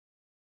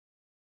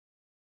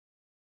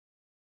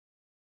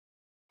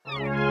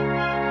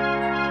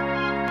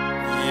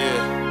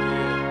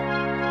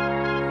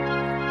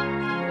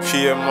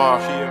PMR.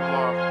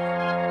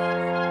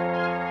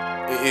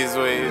 It is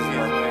what it is,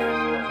 man.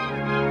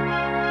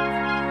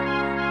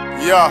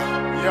 Yeah.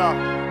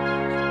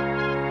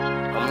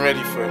 I'm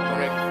ready for it,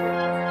 man.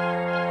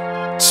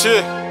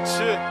 Chill.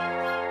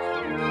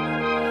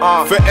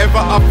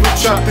 Forever I feel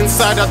trapped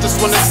inside, I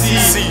just wanna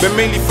see. But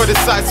mainly for the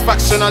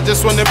satisfaction, I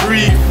just wanna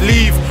breathe.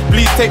 Leave,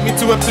 please take me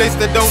to a place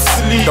that don't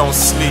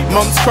sleep.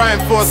 Mom's crying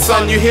for a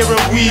son, you hear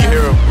her weep.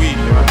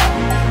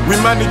 We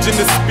managing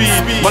the speed.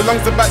 My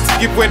lungs about to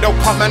give way, they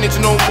can't manage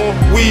no more.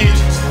 Weed.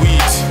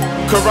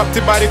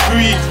 Corrupted by the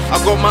greed. I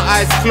got my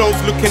eyes closed,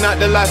 looking at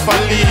the life I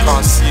lead.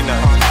 Can't see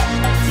now.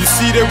 You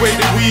see the way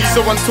the weed,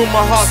 so until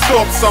my heart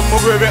stops,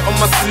 I'ma wear it on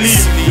my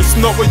sleeve. It's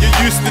not what you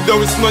used to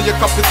do, it's not your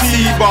cup of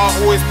tea, but I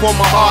always pour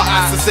my heart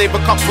out to save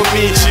a cup for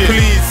me.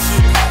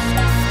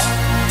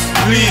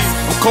 Please,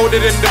 I'm colder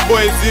than the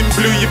boys in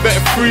blue, you better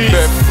freeze.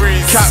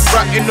 Cat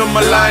ratting on my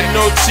line,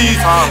 no cheese.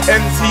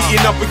 Ends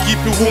heating up and keep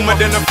it warmer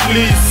than a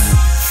fleece.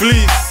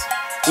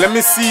 Let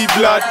me see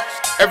blood.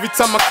 Every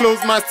time I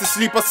close my eyes to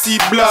sleep, I see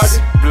blood.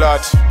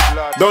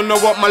 Don't know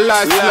what my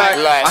life's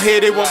like. I hear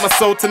they want my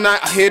soul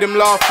tonight. I hear them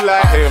laugh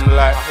like.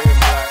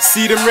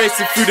 See them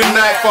racing through the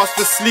night, fast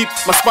asleep.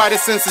 My spider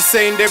sense is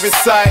saying they're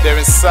inside.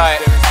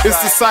 It's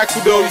the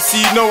cycle though, you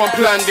see, no one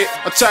planned it.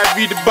 I try to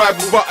read the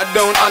Bible, but I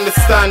don't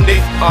understand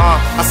it.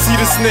 I see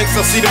the snakes,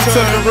 I see them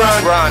turn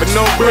around. But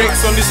no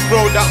brakes on this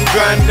road that I'm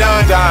going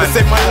down.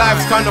 They say my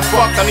life's kinda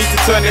fucked, I need to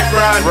turn it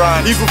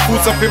round. Evil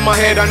thoughts up in my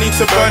head, I need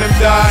to burn them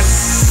down.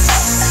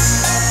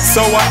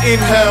 So I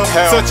inhale,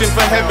 searching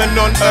for heaven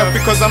on earth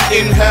because I'm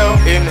in hell.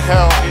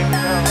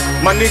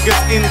 My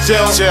niggas in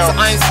jail, so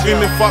I ain't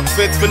screaming fuck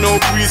feds for no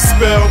brief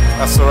spell.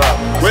 That's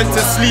alright. Went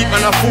to sleep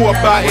and I thought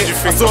about it.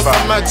 I saw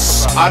some match,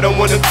 I don't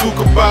wanna talk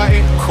about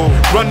it. Cool.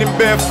 Running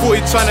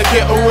barefooted, trying to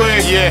get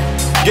away.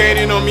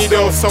 Gaining on me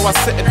though, so I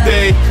set a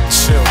day.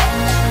 Chill.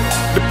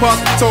 The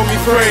pastor told me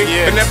pray,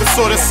 but never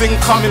saw the sin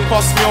coming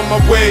past me on my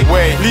way.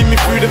 Lead me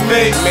through the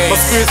maze, my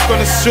spirit's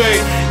gonna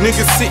stray.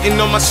 Niggas sitting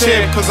on my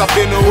chair cause I've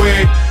been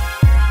away.